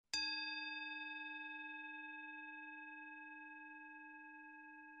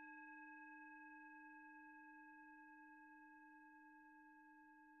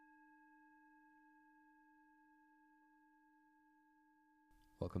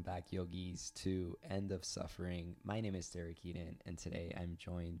Welcome back, yogis, to End of Suffering. My name is Derek Eden, and today I'm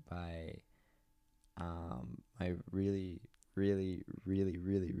joined by my really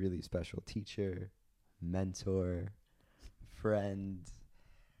special teacher, mentor, friend.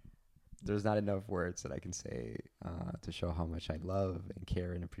 There's not enough words that I can say to show how much I love and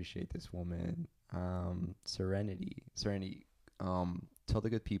care and appreciate this woman. Serenity. Serenity, tell the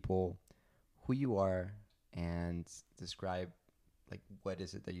good people who you are and describe like what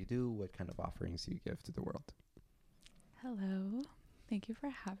is it that you do, what kind of offerings do you give to the world. Hello. Thank you for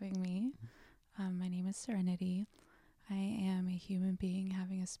having me. My name is Serenity. I am a human being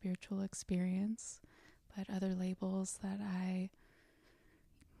having a spiritual experience, but other labels that I,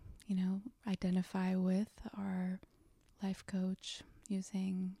 identify with are life coach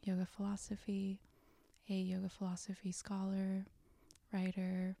using yoga philosophy, a yoga philosophy scholar,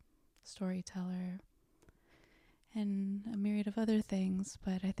 writer, storyteller, and a myriad of other things,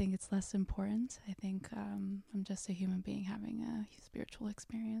 but I think it's less important. I think I'm just a human being having a spiritual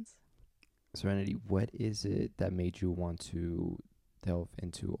experience. Serenity, what is it that made you want to delve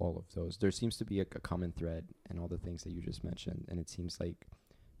into all of those? There seems to be a common thread in all the things that you just mentioned, and it seems like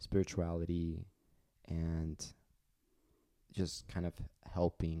spirituality and just kind of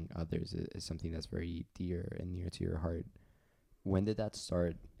helping others is something that's very dear and near to your heart. When did that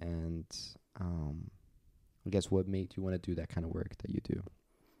start? And I guess what made you want to do that kind of work that you do?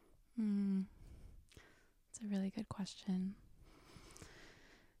 It's a really good question.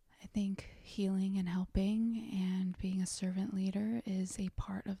 I think healing and helping and being a servant leader is a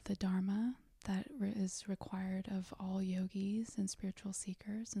part of the Dharma that is required of all yogis and spiritual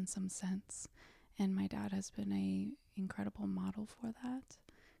seekers in some sense. And my dad has been an incredible model for that.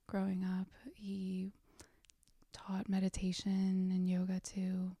 Growing up, he taught meditation and yoga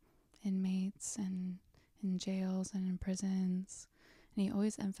to inmates and in jails and in prisons. And he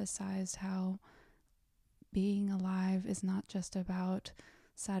always emphasized how being alive is not just about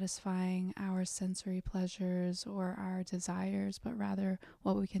satisfying our sensory pleasures or our desires, but rather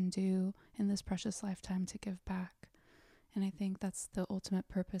what we can do in this precious lifetime to give back. And I think that's the ultimate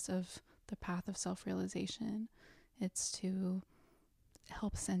purpose of the path of self-realization. It's to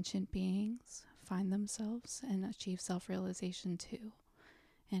help sentient beings find themselves and achieve self-realization too.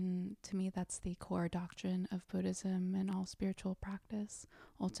 And to me, that's the core doctrine of Buddhism and all spiritual practice,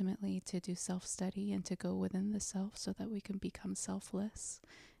 ultimately to do self-study and to go within the self so that we can become selfless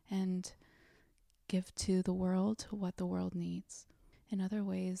and give to the world what the world needs. In other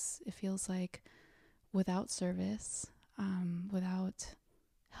ways, it feels like without service, without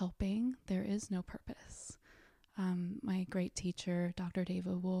helping, there is no purpose. My great teacher, Dr.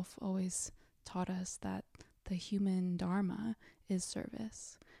 David Wolf, always taught us that the human dharma is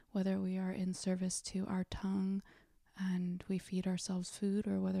service. Whether we are in service to our tongue and we feed ourselves food,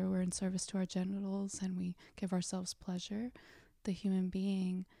 or whether we're in service to our genitals and we give ourselves pleasure, the human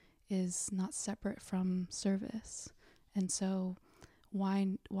being is not separate from service. And so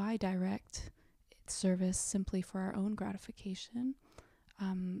why direct service simply for our own gratification?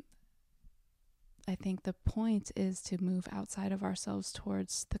 I think the point is to move outside of ourselves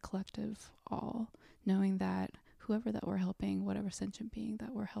towards the collective all, knowing that whoever that we're helping, whatever sentient being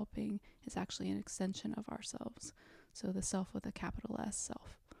that we're helping, is actually an extension of ourselves. So the self with a capital S,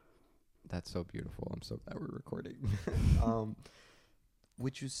 self. That's so beautiful. I'm so glad we're recording.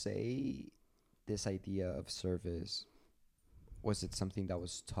 Would you say this idea of service, was it something that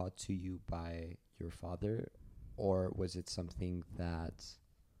was taught to you by your father, or was it something that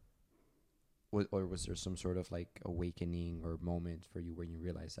or was there some sort of like awakening or moment for you where you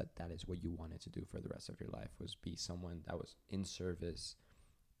realized that that is what you wanted to do for the rest of your life, was be someone that was in service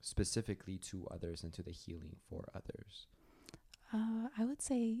specifically to others and to the healing for others? I would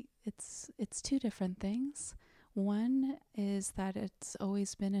say it's two different things. One is that it's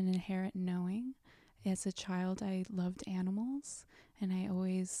always been an inherent knowing. As a child, I loved animals, and I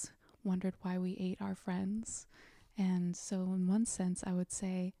always wondered why we ate our friends. And so in one sense, I would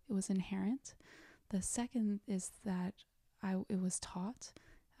say it was inherent. The second is that it was taught.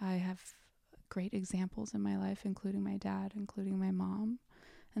 I have great examples in my life, including my dad, including my mom.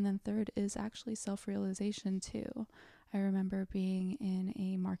 And then third is actually self-realization too. I remember being in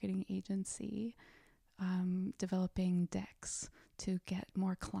a marketing agency, developing decks to get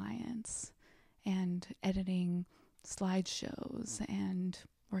more clients and editing slideshows and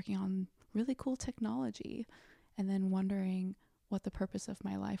working on really cool technology, and then wondering what the purpose of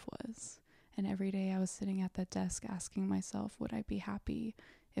my life was. And every day I was sitting at that desk asking myself, would I be happy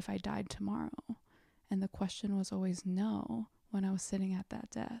if I died tomorrow? And the question was always no when I was sitting at that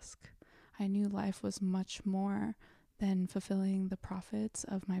desk. I knew life was much more then fulfilling the profits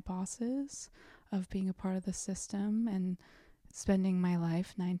of my bosses, of being a part of the system, and spending my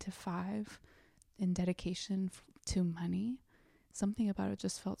life 9 to 5 in dedication to money. Something about it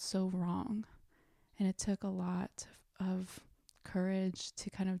just felt so wrong. And it took a lot of courage to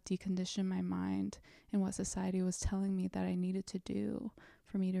kind of decondition my mind in what society was telling me that I needed to do,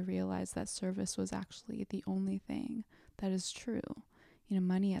 for me to realize that service was actually the only thing that is true.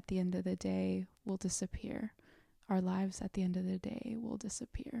 Money at the end of the day will disappear. Our lives at the end of the day will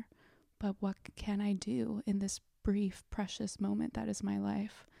disappear. But what can I do in this brief, precious moment that is my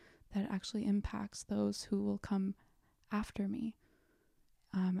life that actually impacts those who will come after me?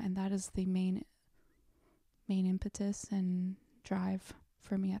 And that is the main impetus and drive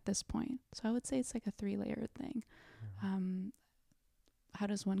for me at this point. So I would say it's like a 3-layered thing. How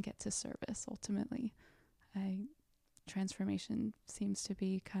does one get to service ultimately? Transformation seems to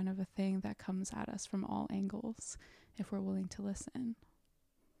be kind of a thing that comes at us from all angles if we're willing to listen.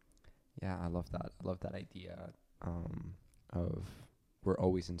 Yeah, I love that. I love that idea of we're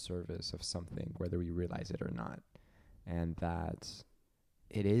always in service of something, whether we realize it or not. And that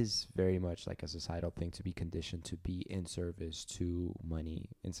it is very much like a societal thing to be conditioned to be in service to money.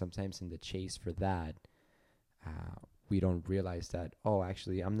 And sometimes in the chase for that, we don't realize that,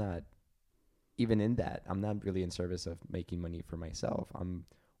 actually, I'm not even in that. I'm not really in service of making money for myself. I'm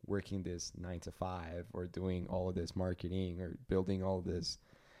working this 9 to 5 or doing all of this marketing or building all this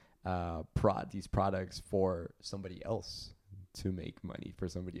these products for somebody else to make money, for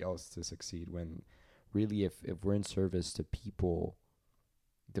somebody else to succeed, when really if we're in service to people,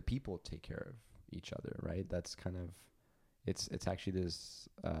 the people take care of each other, right? That's kind of it's actually this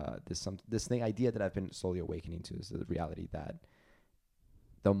idea that I've been slowly awakening to, is the reality that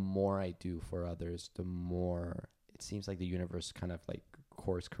the more I do for others, the more it seems like the universe kind of like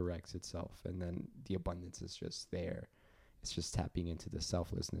course corrects itself, and then the abundance is just there. It's just tapping into the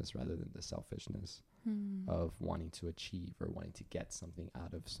selflessness rather than the selfishness of wanting to achieve or wanting to get something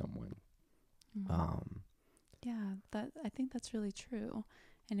out of someone. Yeah, I think that's really true.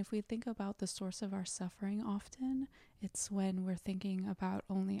 And if we think about the source of our suffering, often it's when we're thinking about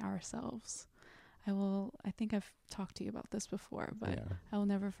only ourselves. I think I've talked to you about this before, but yeah. I will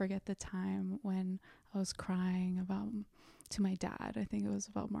never forget the time when I was crying to my dad. I think it was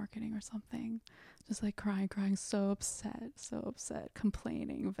about marketing or something. Just like crying, so upset,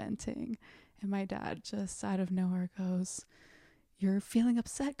 complaining, venting. And my dad just out of nowhere goes, "You're feeling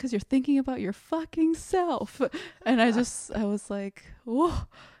upset because you're thinking about your fucking self." And I was like, whoa.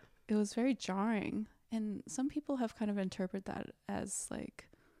 It was very jarring. And some people have kind of interpreted that as like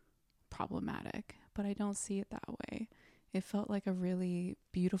problematic, but I don't see it that way. It felt like a really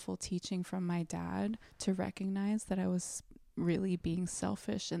beautiful teaching from my dad to recognize that I was really being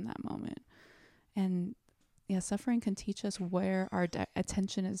selfish in that moment. And yeah, suffering can teach us where our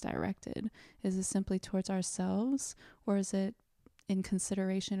attention is directed. Is it simply towards ourselves, or is it in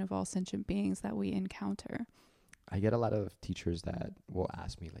consideration of all sentient beings that we encounter? I get a lot of teachers that will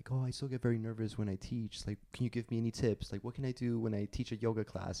ask me like, I still get very nervous when I teach. Like, can you give me any tips? Like, what can I do when I teach a yoga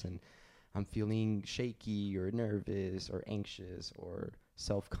class and I'm feeling shaky or nervous or anxious or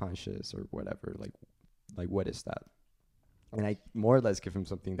self-conscious or whatever? Like what is that? And I more or less give him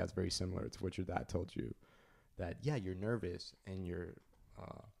something that's very similar to what your dad told you. That, yeah, you're nervous and you're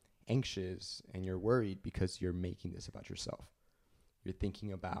anxious and you're worried because you're making this about yourself. You're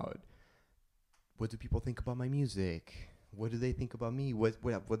thinking about, what do people think about my music? What do they think about me? What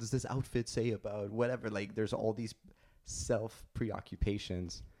does this outfit say about whatever? Like, there's all these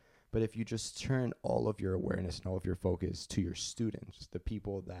self-preoccupations. But if you just turn all of your awareness and all of your focus to your students, the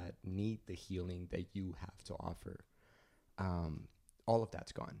people that need the healing that you have to offer, all of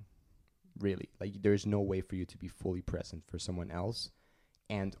that's gone. Really. Like, there's no way for you to be fully present for someone else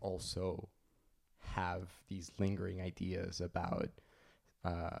and also have these lingering ideas about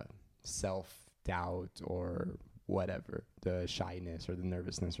self-doubt or whatever, the shyness or the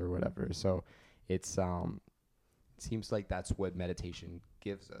nervousness or whatever. So it's it seems like that's what meditation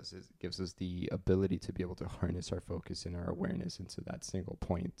gives us. It gives us the ability to be able to harness our focus and our awareness into that single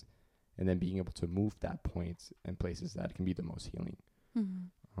point, and then being able to move that point in places that can be the most healing.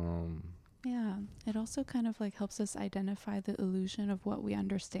 Yeah, it also kind of like helps us identify the illusion of what we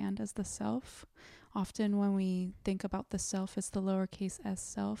understand as the self. Often when we think about the self, it's the lowercase s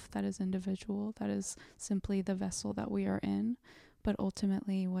self, that is individual, that is simply the vessel that we are in. But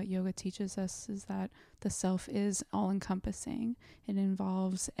ultimately what yoga teaches us is that the self is all-encompassing. It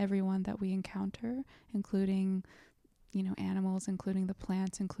involves everyone that we encounter, including, animals, including the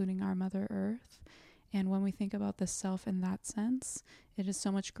plants, including our Mother Earth. And when we think about the self in that sense, it is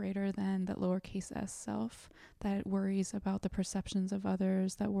so much greater than that lowercase s self that worries about the perceptions of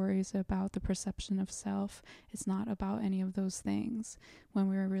others, that worries about the perception of self. It's not about any of those things. When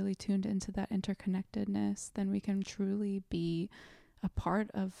we're really tuned into that interconnectedness, then we can truly be a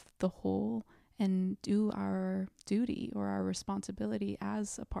part of the whole and do our duty or our responsibility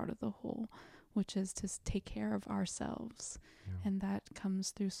as a part of the whole, which is to take care of ourselves. Yeah. And that comes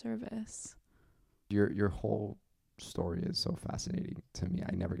through service. Your whole story is so fascinating to me.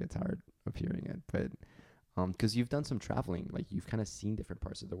 I never get tired of hearing it. But because you've done some traveling, like you've kind of seen different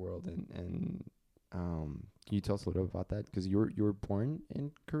parts of the world, and can you tell us a little bit about that? Because you were born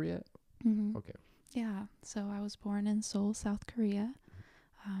in Korea. Mm-hmm. Okay. Yeah. So I was born in Seoul, South Korea.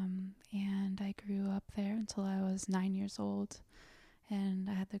 And I grew up there until I was 9 years old. And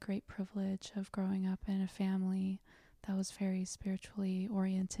I had the great privilege of growing up in a family that was very spiritually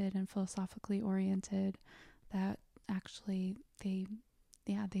oriented and philosophically oriented. That actually, they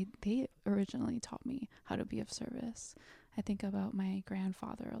originally taught me how to be of service. I think about my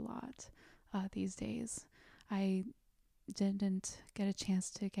grandfather a lot these days. I didn't get a chance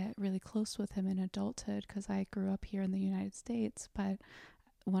to get really close with him in adulthood because I grew up here in the United States, but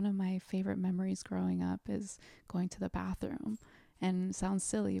one of my favorite memories growing up is going to the bathroom. And it sounds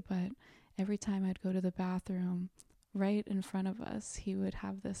silly, but every time I'd go to the bathroom, right in front of us, he would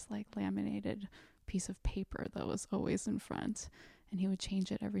have this like laminated piece of paper that was always in front. And he would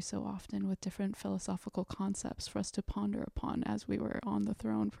change it every so often with different philosophical concepts for us to ponder upon as we were on the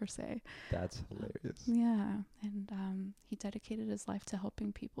throne, per se. That's hilarious. Yeah. And he dedicated his life to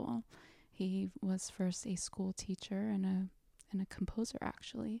helping people. He was first a school teacher and a composer,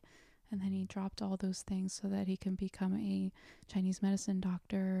 actually. And then he dropped all those things so that he can become a Chinese medicine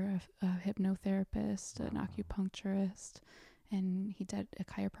doctor, a hypnotherapist, an acupuncturist, and a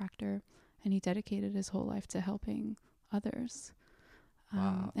chiropractor. And he dedicated his whole life to helping others.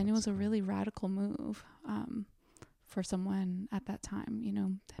 Wow, And it was a cool. really radical move for someone at that time. You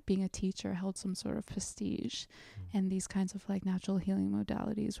know, being a teacher held some sort of prestige. And these kinds of like natural healing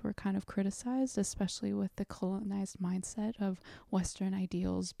modalities were kind of criticized, especially with the colonized mindset of Western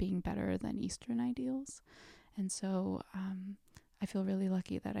ideals being better than Eastern ideals. And so I feel really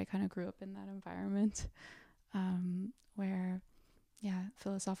lucky that I kind of grew up in that environment where, yeah,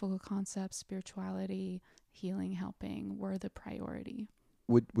 philosophical concepts, spirituality, healing, helping were the priority.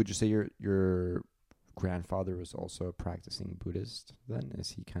 Would you say your grandfather was also a practicing Buddhist then?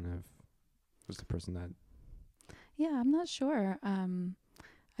 Is he kind of was the person that? Yeah, I'm not sure.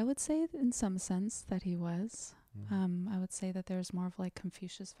 I would say in some sense that he was. I would say that there's more of like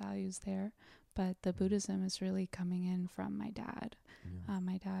Confucius values there, but the Buddhism is really coming in from my dad. Yeah.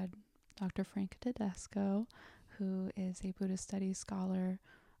 My dad, Dr. Frank Tedesco, who is a Buddhist studies scholar,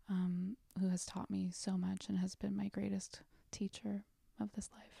 who has taught me so much and has been my greatest teacher of this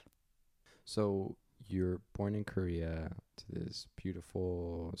life. So you're born in Korea to this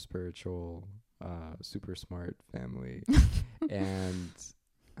beautiful, spiritual, super smart family, and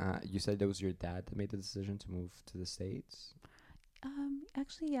you said it was your dad that made the decision to move to the States?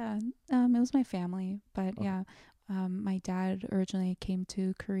 Actually, yeah. It was my family, but Okay. yeah. My dad originally came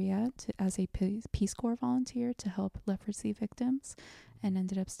to Korea as a Peace Corps volunteer to help leprosy victims and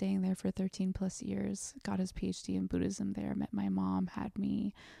ended up staying there for 13 plus years, got his PhD in Buddhism there, met my mom, had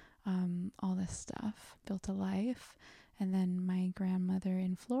me, all this stuff, built a life. And then my grandmother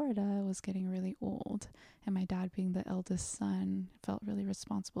in Florida was getting really old. And my dad, being the eldest son, felt really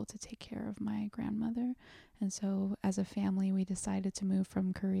responsible to take care of my grandmother. And so as a family, we decided to move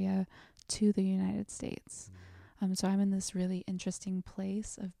from Korea to the United States. So I'm in this really interesting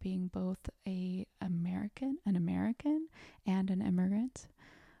place of being both an American, and an immigrant,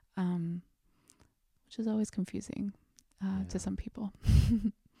 which is always confusing to some people.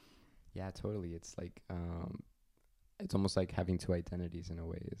 Yeah, totally. It's like it's almost like having two identities in a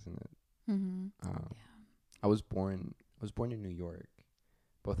way, isn't it? Mm-hmm. I was born in New York.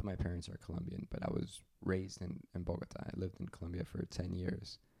 Both of my parents are Colombian, but I was raised in Bogota. I lived in Colombia for 10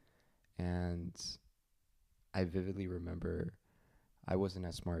 years. And I vividly remember I wasn't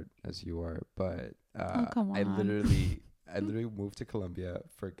as smart as you are, but Come I on. literally moved to Colombia,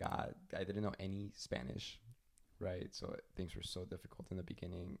 forgot. I didn't know any Spanish, right? So things were so difficult in the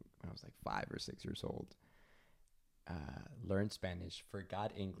beginning when I was like 5 or 6 years old. Learned Spanish,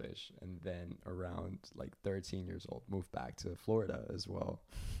 forgot English, and then around like 13 years old, moved back to Florida as well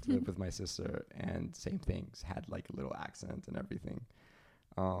to live with my sister, and same things, had like a little accent and everything.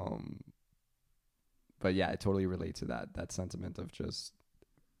 But yeah, I totally relate to that sentiment of just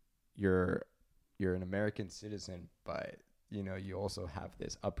you're an American citizen, but you know, you also have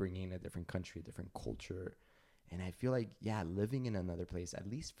this upbringing in a different country, a different culture. And I feel like, yeah, living in another place, at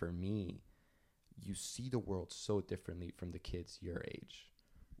least for me, you see the world so differently from the kids your age.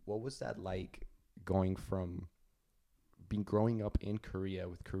 What was that like, going from being growing up in Korea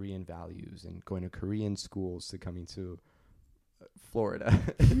with Korean values and going to Korean schools to coming to Florida?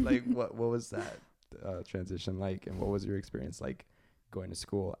 Like, what was that transition like, and what was your experience like going to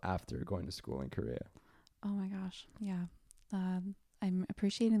school after going to school in Korea? Oh my gosh. Yeah. I'm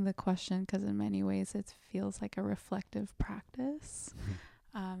appreciating the question because in many ways it feels like a reflective practice.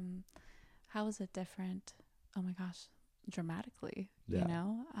 Um, how is it different? Oh my gosh, dramatically, Yeah. you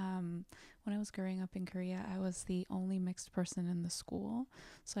know? When I was growing up in Korea, I was the only mixed person in the school.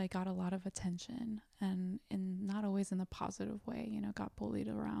 So I got a lot of attention, and not always in the positive way, you know, got bullied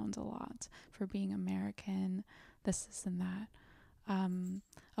around a lot for being American, this and that.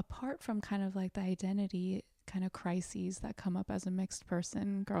 Apart from kind of like the identity kind of crises that come up as a mixed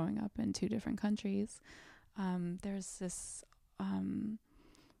person growing up in two different countries, there's this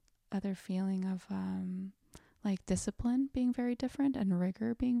other feeling of like discipline being very different and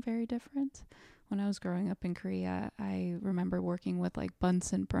rigor being very different. When I was growing up in Korea, I remember working with like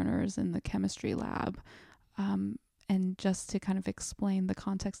Bunsen burners in the chemistry lab. And just to kind of explain the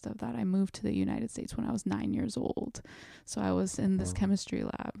context of that, I moved to the United States when I was 9 years old. So I was in this chemistry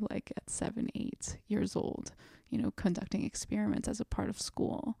lab like at 7, 8 years old, you know, conducting experiments as a part of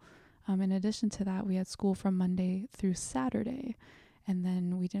school. In addition to that, we had school from Monday through Saturday. And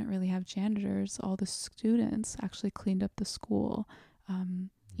then we didn't really have janitors. All the students actually cleaned up the school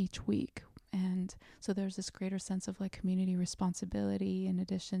each week. And so there's this greater sense of like community responsibility in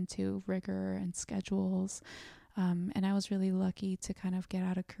addition to rigor and schedules. And I was really lucky to kind of get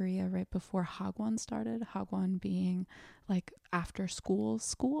out of Korea right before Hagwon started. Hagwon being like after school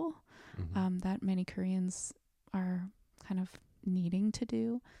that many Koreans are kind of needing to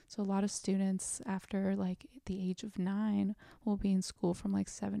do. So a lot of students after like the age of 9 will be in school from like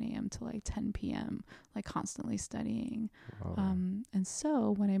 7 a.m. to like 10 p.m., like constantly studying. Wow. And so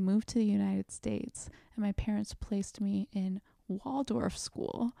when I moved to the United States and my parents placed me in Waldorf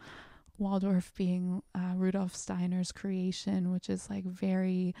school, Waldorf being Rudolf Steiner's creation, which is like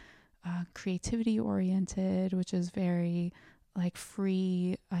very creativity oriented, which is very like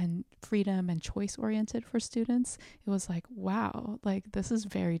free and freedom and choice oriented for students. It was like, wow, like this is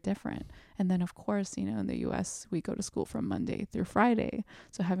very different. And then of course, you know, in the US, we go to school from Monday through Friday.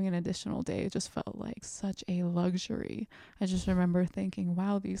 So having an additional day just felt like such a luxury. I just remember thinking,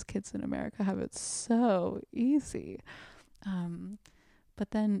 wow, these kids in America have it so easy.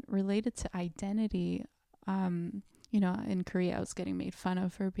 But then related to identity, you know, in Korea, I was getting made fun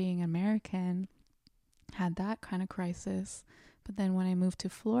of for being American, had that kind of crisis. But then when I moved to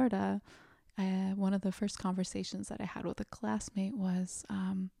Florida, one of the first conversations that I had with a classmate was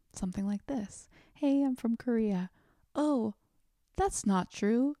something like this. Hey, I'm from Korea. Oh, that's not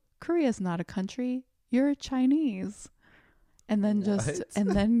true. Korea's not a country. You're Chinese. And then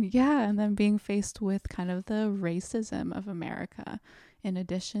and then being faced with kind of the racism of America, in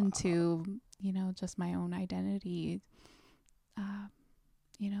addition to, you know, just my own identity,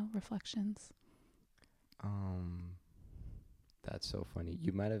 you know, reflections. That's so funny.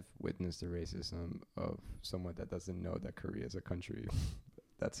 You might have witnessed the racism of someone that doesn't know that Korea is a country.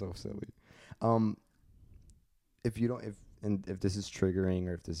 That's so silly. If you don't, if this is triggering,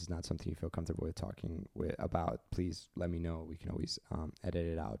 or if this is not something you feel comfortable with talking about, please let me know. We can always edit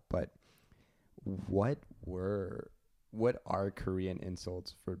it out. But what are Korean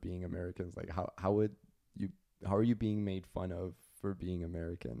insults for being Americans? Like how are you being made fun of for being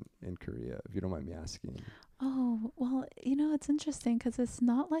American in Korea, if you don't mind me asking? Oh, well, you know, it's interesting because it's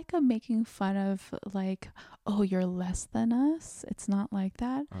not like a making fun of like, oh, you're less than us. It's not like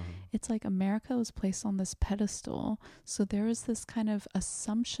that. It's like America was placed on this pedestal. So there was this kind of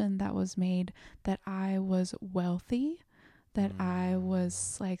assumption that was made that I was wealthy, that I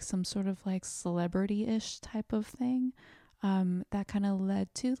was like some sort of like celebrity-ish type of thing. That kind of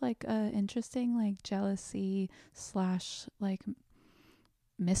led to like a interesting like jealousy / like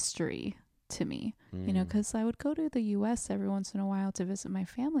mystery to me, you know, because I would go to the US every once in a while to visit my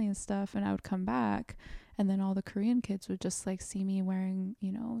family and stuff, and I would come back and then all the Korean kids would just like see me wearing,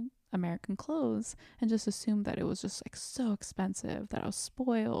 you know, American clothes and just assume that it was just like so expensive, that I was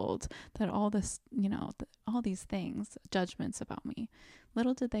spoiled, that all this, you know, all these things, judgments about me.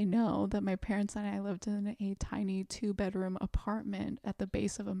 Little did they know that my parents and I lived in a tiny 2-bedroom apartment at the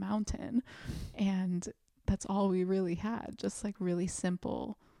base of a mountain, and that's all we really had, just like really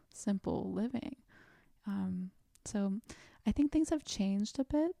simple living. So I think things have changed a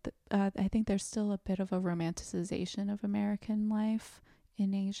bit. I think there's still a bit of a romanticization of American life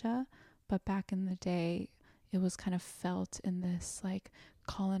in Asia, but back in the day, it was kind of felt in this like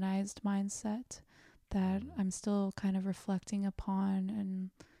colonized mindset that I'm still kind of reflecting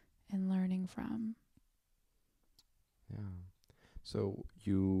upon and learning from. Yeah. So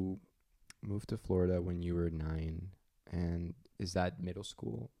you moved to Florida when you were 9, and is that middle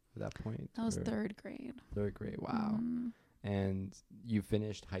school at that point? That was or third grade. Third grade. Wow. Mm, And you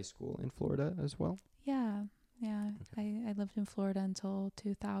finished high school in Florida as well? yeah, yeah. Okay. I lived in Florida until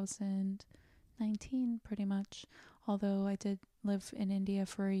 2019, pretty much. Although I did live in India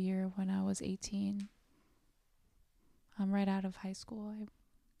for a year when I was 18. Right out of high school, I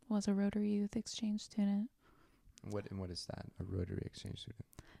was a Rotary Youth Exchange student. What is that? A Rotary exchange student?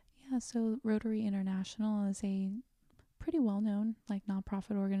 Yeah, so Rotary International is a pretty well-known like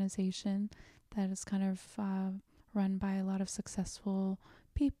nonprofit organization that is kind of run by a lot of successful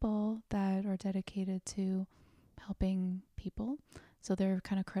people that are dedicated to helping people. So they're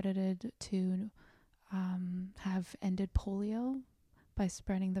kind of credited to have ended polio by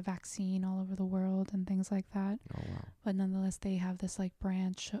spreading the vaccine all over the world and things like that. Oh, wow. But nonetheless, they have this like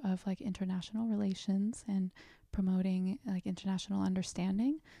branch of like international relations and promoting like international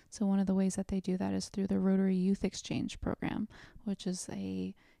understanding. So one of the ways that they do that is through the Rotary Youth Exchange Program, which is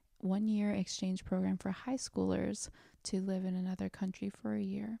a 1-year exchange program for high schoolers to live in another country for a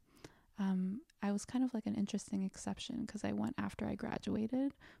year. I was kind of like an interesting exception because I went after I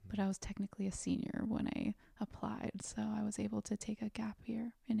graduated, but I was technically a senior when I applied. So I was able to take a gap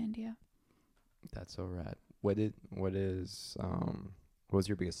year in India. That's so rad. What was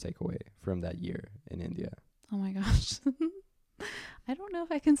your biggest takeaway from that year in India? Oh my gosh. I don't know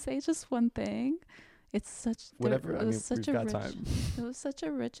if I can say just one thing. It's such Whatever. I mean, such we've a got rich time. it was such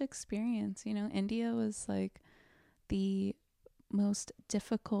a rich experience. You know, India was like the most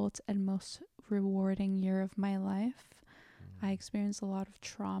difficult and most rewarding year of my life. I experienced a lot of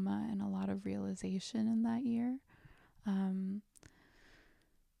trauma and a lot of realization in that year.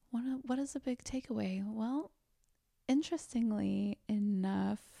 What is a big takeaway? Well, interestingly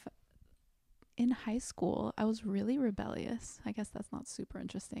enough, in high school, I was really rebellious. I guess that's not super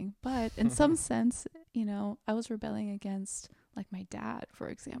interesting, but in some sense, you know, I was rebelling against like my dad, for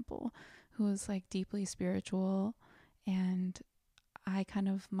example, who was like deeply spiritual, and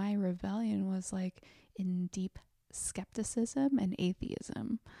my rebellion was like in deep skepticism and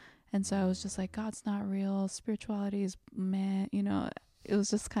atheism. And so I was just like, God's not real, spirituality is meh, you know. It was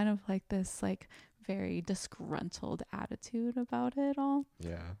just kind of like this like very disgruntled attitude about it all.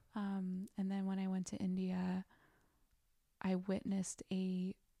 Yeah. And then when I went to India, I witnessed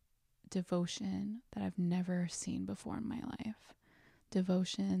a devotion that I've never seen before in my life.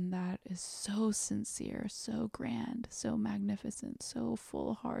 Devotion that is so sincere, so grand, so magnificent, so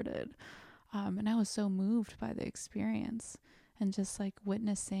full-hearted. And I was so moved by the experience and just like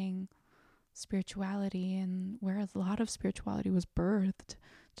witnessing spirituality and where a lot of spirituality was birthed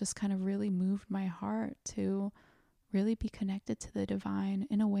just kind of really moved my heart to really be connected to the divine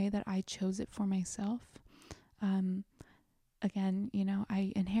in a way that I chose it for myself. Again, you know,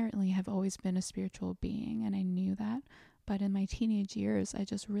 I inherently have always been a spiritual being and I knew that. But in my teenage years, I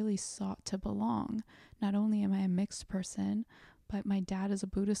just really sought to belong. Not only am I a mixed person, but my dad is a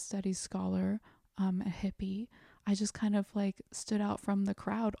Buddhist studies scholar, a hippie. I just kind of like stood out from the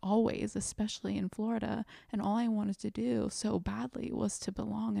crowd always, especially in Florida. And all I wanted to do so badly was to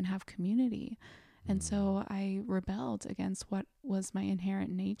belong and have community. And so I rebelled against what was my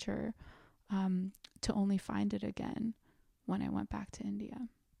inherent nature, to only find it again when I went back to India.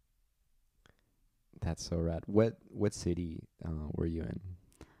 That's so rad. What city were you in?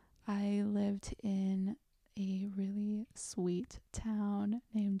 I lived in a really sweet town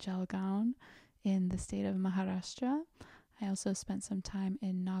named Jalgaon in the state of Maharashtra. I also spent some time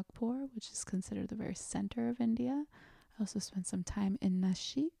in Nagpur, which is considered the very center of India. I also spent some time in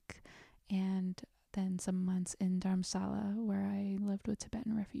Nashik and then some months in Dharamsala, where I lived with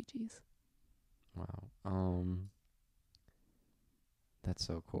Tibetan refugees. Wow. That's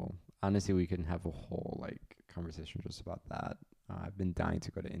so cool. Honestly, we can have a whole like conversation just about that. I've been dying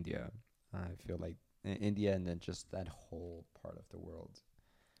to go to India. I feel like India and then just that whole part of the world.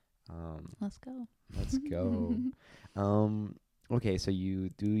 Let's go. Let's go. Okay, so you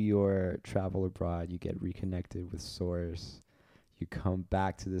do your travel abroad, you get reconnected with Source, you come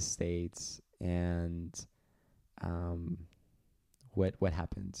back to the States, and what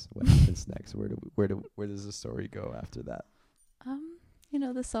happens? What happens next? Where does the story go after that? You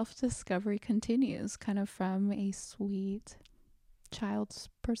know, the self-discovery continues kind of from a sweet child's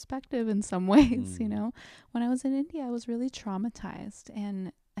perspective in some ways. When I was in India, I was really traumatized,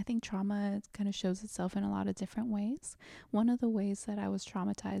 and I think trauma kind of shows itself in a lot of different ways. One of the ways that I was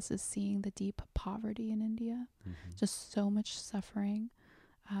traumatized is seeing the deep poverty in India. Just so much suffering.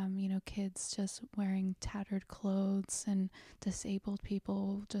 Kids just wearing tattered clothes and disabled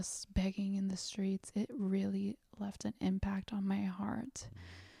people just begging in the streets. It really left an impact on my heart.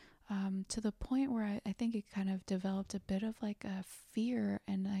 To the point where I think it kind of developed a bit of like a fear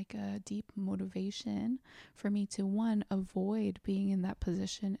and like a deep motivation for me to, one, avoid being in that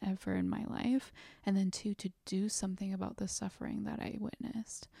position ever in my life, and then two, to do something about the suffering that I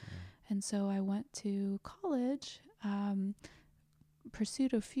witnessed. And so I went to college,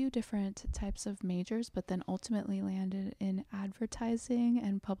 pursued a few different types of majors, but then ultimately landed in advertising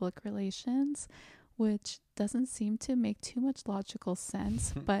and public relations, which doesn't seem to make too much logical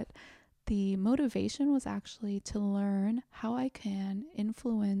sense, but the motivation was actually to learn how I can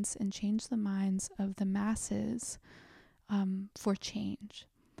influence and change the minds of the masses for change.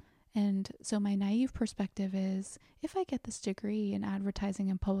 And so my naive perspective is, if I get this degree in advertising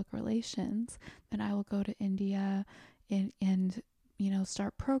and public relations, then I will go to India and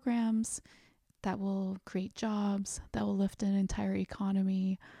start programs that will create jobs, that will lift an entire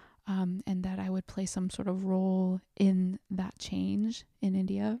economy, and that I would play some sort of role in that change in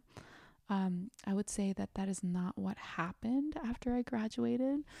India. I would say that is not what happened after I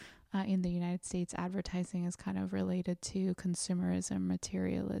graduated. In the United States, advertising is kind of related to consumerism,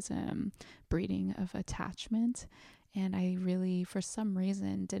 materialism, breeding of attachment. And I really, for some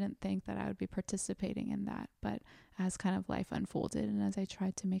reason, didn't think that I would be participating in that. But as kind of life unfolded and as I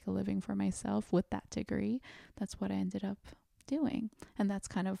tried to make a living for myself with that degree, that's what I ended up doing. And that's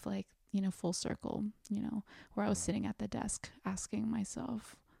kind of like, full circle, where I was sitting at the desk asking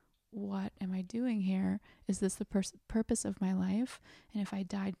myself, what am I doing here? Is this the purpose of my life? And if I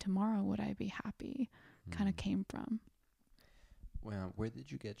died tomorrow, would I be happy? Kind of came from. Well, where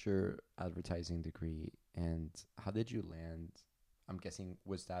did you get your advertising degree, and how did you land? I'm guessing,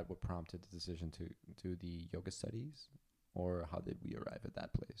 was that what prompted the decision to do the yoga studies, or how did we arrive at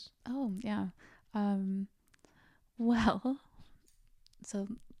that place? Oh, yeah. Well, so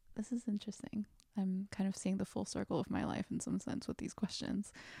this is interesting. I'm kind of seeing the full circle of my life in some sense with these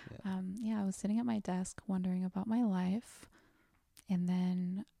questions. I was sitting at my desk wondering about my life, and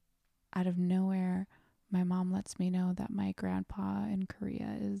then out of nowhere, my mom lets me know that my grandpa in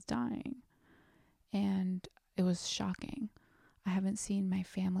Korea is dying. And it was shocking. I haven't seen my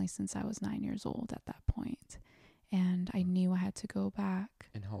family since I was 9 years old at that point. And I knew I had to go back.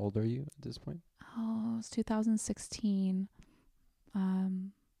 And how old are you at this point? Oh, it was 2016.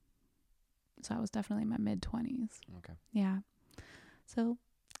 So I was definitely in my mid-20s. Okay. Yeah. So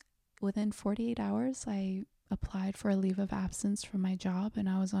within 48 hours, I applied for a leave of absence from my job, and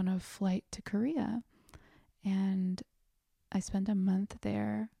I was on a flight to Korea. And I spent a month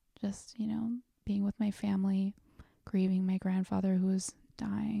there just, being with my family, grieving my grandfather who was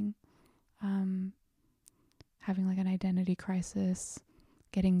dying, having like an identity crisis,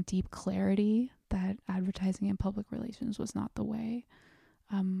 getting deep clarity that advertising and public relations was not the way.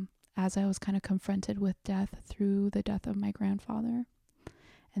 As I was kind of confronted with death through the death of my grandfather.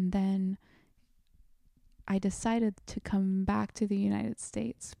 And then I decided to come back to the United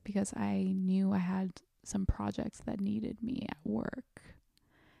States because I knew I had some projects that needed me at work.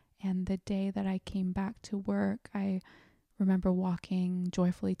 And the day that I came back to work, I remember walking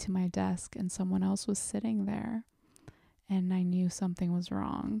joyfully to my desk and someone else was sitting there, and I knew something was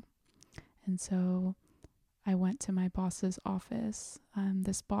wrong. And so I went to my boss's office.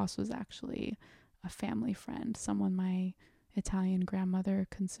 This boss was actually a family friend, someone my Italian grandmother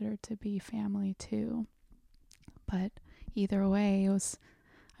considered to be family too. But either way,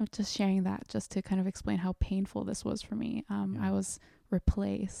 I'm just sharing that just to kind of explain how painful this was for me. I was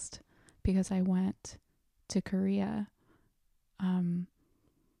replaced because I went to Korea. And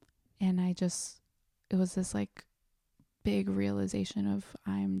it was this like big realization of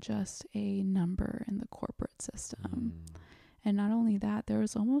I'm just a number in the corporate system. And not only that, there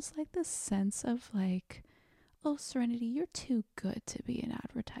was almost like this sense of like, oh, Serenity, you're too good to be in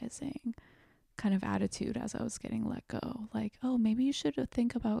advertising kind of attitude as I was getting let go. Like, oh, maybe you should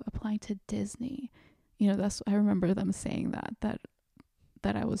think about applying to Disney. I remember them saying that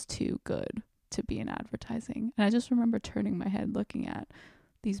I was too good to be in advertising. And I just remember turning my head, looking at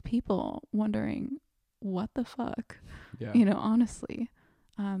these people, wondering, what the fuck? Yeah. Honestly.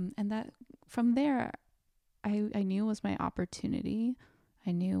 And that from there, I knew was my opportunity.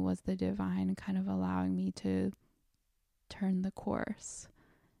 I knew was the divine kind of allowing me to turn the course.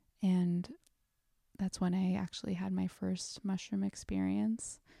 And that's when I actually had my first mushroom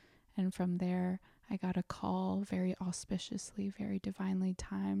experience. And from there, I got a call very auspiciously, very divinely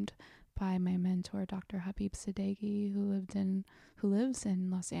timed by my mentor, Dr. Habib Sadeghi, who lives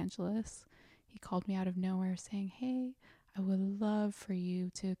in Los Angeles. He called me out of nowhere saying, "Hey, I would love for you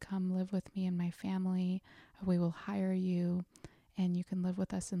to come live with me and my family. We will hire you and you can live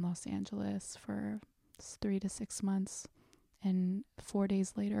with us in Los Angeles for 3 to 6 months." And 4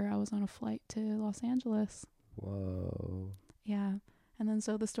 days later, I was on a flight to Los Angeles. Whoa. Yeah. And then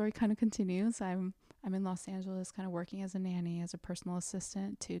so the story kind of continues. I'm in Los Angeles kind of working as a nanny, as a personal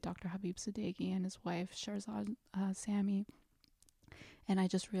assistant to Dr. Habib Sadeghi and his wife, Sharzad Sami. And I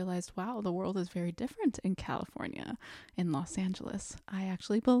just realized, wow, the world is very different in California. In Los Angeles, I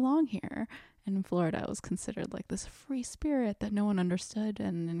actually belong here. And in Florida, I was considered like this free spirit that no one understood.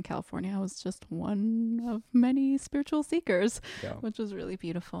 And in California, I was just one of many spiritual seekers, Yeah. which was really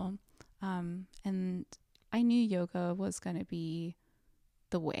beautiful. And I knew yoga was going to be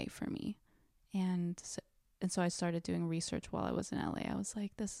the way for me. And so I started doing research while I was in LA. I was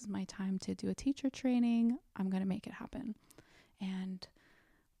like, this is my time to do a teacher training. I'm going to make it happen. And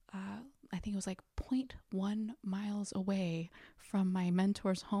I think it was like 0.1 miles away from my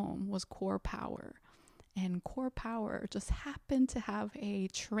mentor's home was Core Power. And Core Power just happened to have a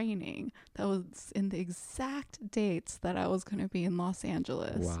training that was in the exact dates that I was going to be in Los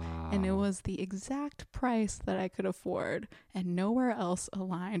Angeles. Wow. And it was the exact price that I could afford, and nowhere else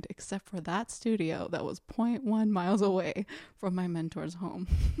aligned except for that studio that was 0.1 miles away from my mentor's home.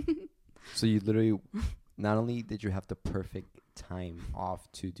 So you literally, not only did you have the perfect time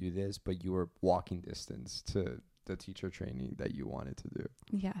off to do this, but you were walking distance to the teacher training that you wanted to do.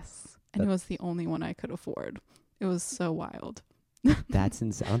 Yes. And it was the only one I could afford. It was so wild. That's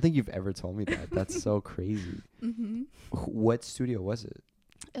insane. I don't think you've ever told me that. That's so crazy. Mm-hmm. What studio was it?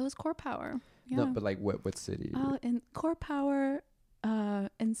 It was Core Power. Yeah. No, but like what city? Oh, in Core Power,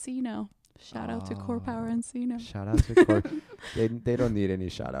 Encino. Shout out to Core Power Encino. Shout out to Core. They don't need any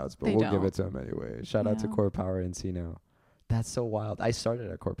shout outs, but we'll give it to them anyway. Shout out to Core Power Encino. That's so wild. I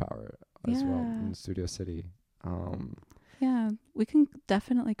started at Core Power as well in Studio City. Yeah, we can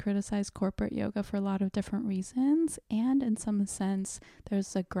definitely criticize corporate yoga for a lot of different reasons. And in some sense,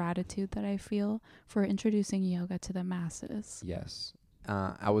 there's a gratitude that I feel for introducing yoga to the masses. Yes.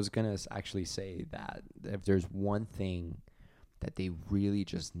 I was going to actually say that if there's one thing that they really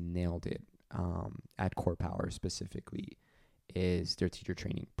just nailed it at Core Power specifically is their teacher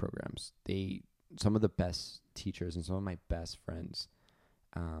training programs. Some of the best teachers and some of my best friends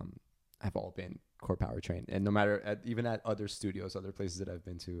have all been Core Power trained, and no matter even at other studios, other places that I've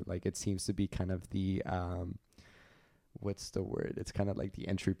been to, like it seems to be kind of the what's the word? It's kind of like the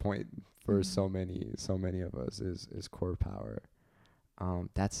entry point for so many of us is Core Power.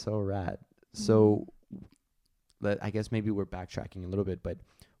 That's so rad. So I guess maybe we're backtracking a little bit, but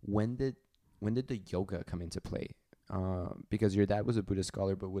when did the yoga come into play? Because your dad was a Buddhist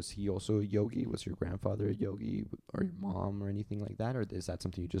scholar, but was he also a yogi? Was your grandfather a yogi, or your mom, or anything like that? Or is that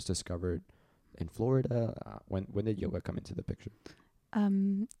something you just discovered in Florida? When did yoga come into the picture?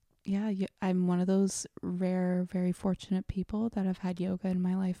 Yeah, I'm one of those rare, very fortunate people that have had yoga in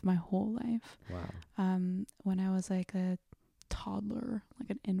my life my whole life. Wow. When I was like a toddler, like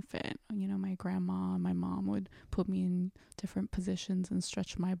an infant, my grandma and my mom would put me in different positions and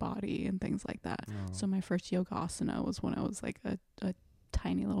stretch my body and things like that. Oh. So my first yoga asana was when I was like a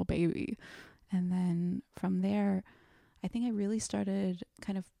tiny little baby. And then from there, I think I really started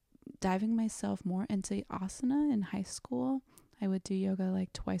kind of diving myself more into asana in high school. I would do yoga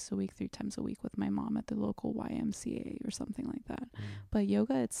like twice a week, 3 times a week with my mom at the local YMCA or something like that. But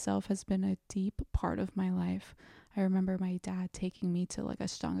yoga itself has been a deep part of my life. I remember my dad taking me to like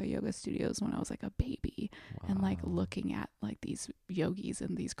Ashtanga yoga studios when I was like a baby. Wow. And like looking at like these yogis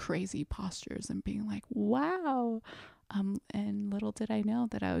in these crazy postures and being like, wow. And little did I know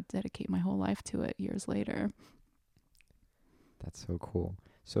that I would dedicate my whole life to it years later. That's so cool.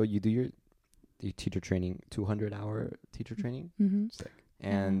 So you do your teacher training, 200-hour teacher training? Mm-hmm. Sick.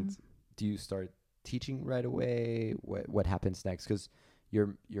 And do you start teaching right away? What happens next? Because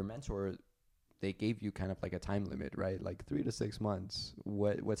your mentor, they gave you kind of like a time limit, right? Like 3 to 6 months.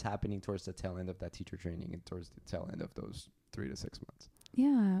 What's happening towards the tail end of that teacher training and towards the tail end of those 3 to 6 months?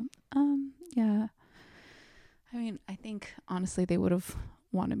 Yeah. Yeah. I mean, I think honestly they would have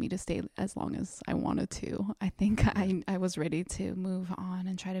wanted me to stay as long as I wanted to. I think I was ready to move on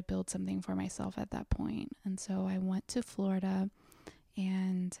and try to build something for myself at that point. And so I went to Florida,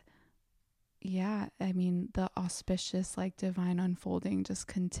 and yeah, I mean, the auspicious, like, divine unfolding just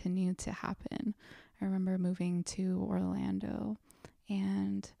continued to happen. I remember moving to Orlando,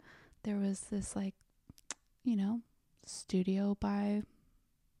 and there was this, like, studio by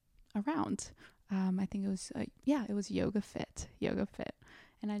around. I think it was, it was Yoga Fit.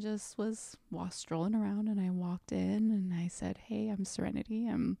 And I just was strolling around, and I walked in and I said, "Hey, I'm Serenity.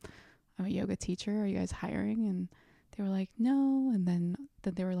 I'm a yoga teacher. Are you guys hiring?" And they were like, "No." And then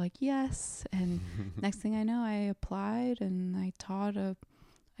they were like, "Yes." And next thing I know, I applied and I taught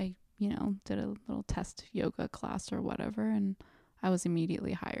did a little test yoga class or whatever. And I was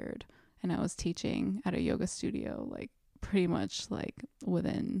immediately hired, and I was teaching at a yoga studio, like pretty much like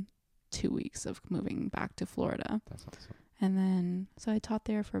within 2 weeks of moving back to Florida. That's awesome. And then, so I taught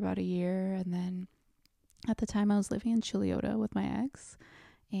there for about a year. And then at the time I was living in Chiliota with my ex,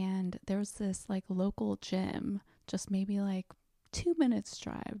 and there was this like local gym, just maybe like 2 minutes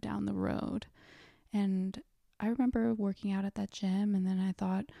drive down the road. And I remember working out at that gym, and then I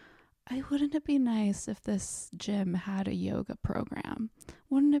thought, wouldn't it be nice if this gym had a yoga program?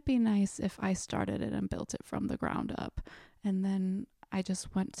 Wouldn't it be nice if I started it and built it from the ground up? And then I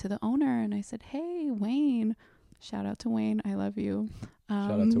just went to the owner and I said, "Hey, Wayne," shout out to Wayne, I love you.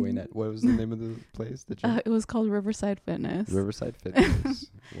 Shout out to Wayne. What was the name of the place? The gym? It was called Riverside Fitness. Riverside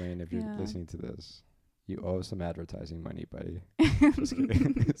Fitness. Wayne, if you're listening to this, you owe some advertising money, buddy. Just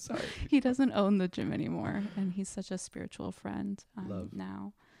kidding. Sorry. He doesn't own the gym anymore, and he's such a spiritual friend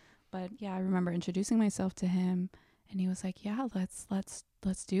now. But yeah, I remember introducing myself to him, and he was like, "Yeah,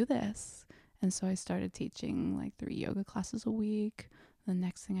 let's do this." And so I started teaching like 3 yoga classes a week. The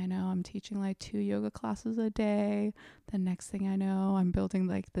next thing I know, I'm teaching like 2 yoga classes a day. The next thing I know, I'm building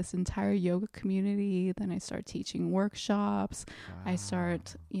like this entire yoga community. Then I start teaching workshops. Wow. I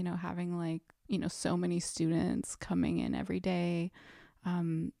start, having like, so many students coming in every day.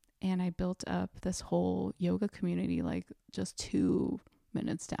 And I built up this whole yoga community, like just 2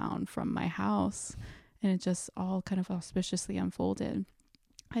 minutes down from my house. And it just all kind of auspiciously unfolded.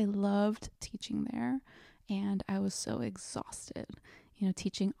 I loved teaching there, and I was so exhausted.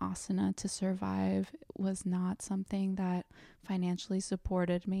 Teaching asana to survive was not something that financially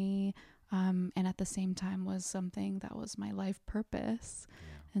supported me, and at the same time was something that was my life purpose.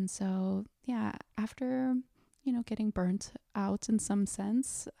 Yeah. And so, after, getting burnt out in some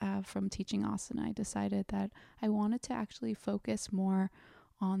sense from teaching asana, I decided that I wanted to actually focus more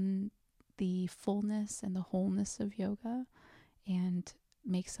on the fullness and the wholeness of yoga and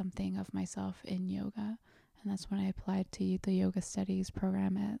make something of myself in yoga. And that's when I applied to the yoga studies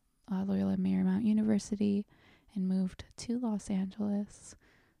program at Loyola Marymount University and moved to Los Angeles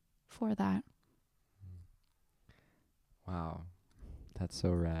for that. Wow. That's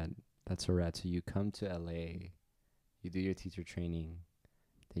so rad. So you come to LA, you do your teacher training,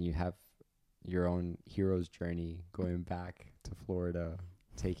 then you have your own hero's journey going back to Florida,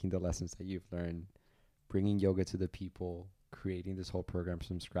 taking the lessons that you've learned, bringing yoga to the people, creating this whole program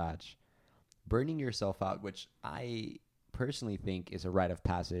from scratch, burning yourself out, which I personally think is a rite of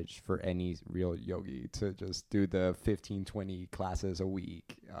passage for any real yogi, to just do the 15-20 classes a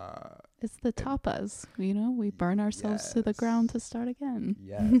week. It's the tapas, we burn ourselves to the ground to start again.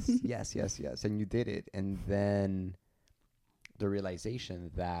 Yes. And you did it. And then the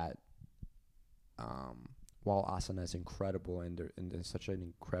realization that while asana is incredible and there's such an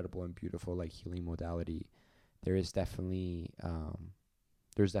incredible and beautiful like healing modality, there's definitely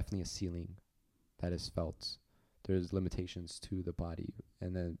a ceiling that is felt. There's limitations to the body,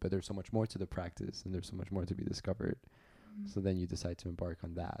 but there's so much more to the practice, and there's so much more to be discovered. So then you decide to embark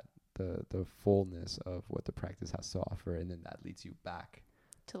on that, the fullness of what the practice has to offer, and then that leads you back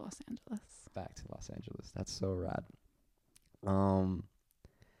to Los Angeles. That's so rad.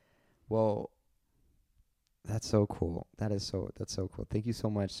 Well, that's so cool. That's so cool. Thank you so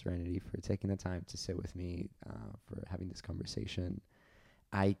much, Serenity, for taking the time to sit with me, for having this conversation.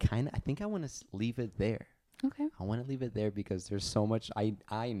 I think I want to leave it there. Okay. I want to leave it there because there's so much.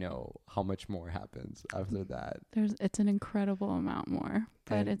 I know how much more happens after that. It's an incredible amount more,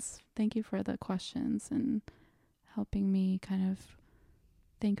 but thank you for the questions and helping me kind of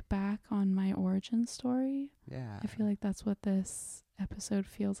think back on my origin story. Yeah. I feel like that's what this episode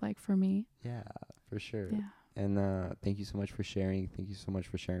feels like for me. Yeah, for sure. Yeah. And thank you so much for sharing. Thank you so much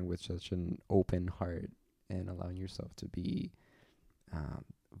for sharing with such an open heart and allowing yourself to be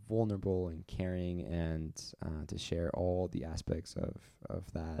vulnerable and caring, and to share all the aspects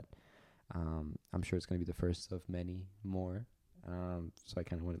of that. I'm sure it's going to be the first of many more. So I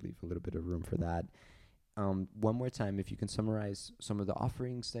kind of want to leave a little bit of room for that. One more time, if you can summarize some of the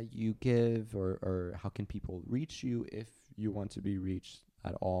offerings that you give, or how can people reach you if you want to be reached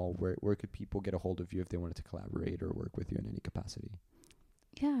at all? Where could people get a hold of you if they wanted to collaborate or work with you in any capacity?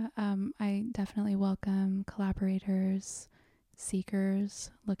 Yeah, I definitely welcome collaborators, seekers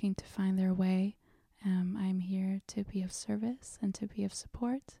looking to find their way, I'm here to be of service and to be of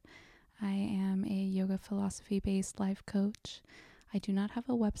support. I am a yoga philosophy-based life coach. I do not have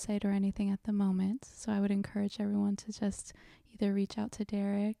a website or anything at the moment, so I would encourage everyone to just either reach out to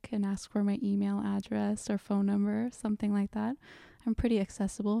Derek and ask for my email address or phone number, something like that. I'm pretty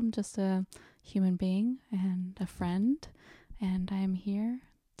accessible. I'm just a human being and a friend, and I'm here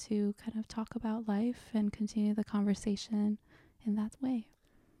to kind of talk about life and continue the conversation in that way.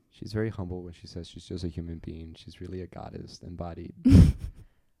 She's very humble when she says she's just a human being. She's really a goddess embodied.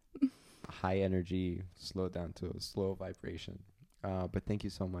 High energy, slowed down to a slow vibration. But thank you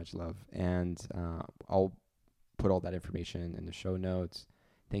so much, love. And I'll put all that information in the show notes.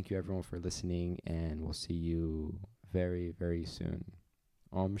 Thank you, everyone, for listening, and we'll see you very, very soon.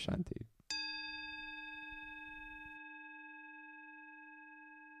 Om Shanti.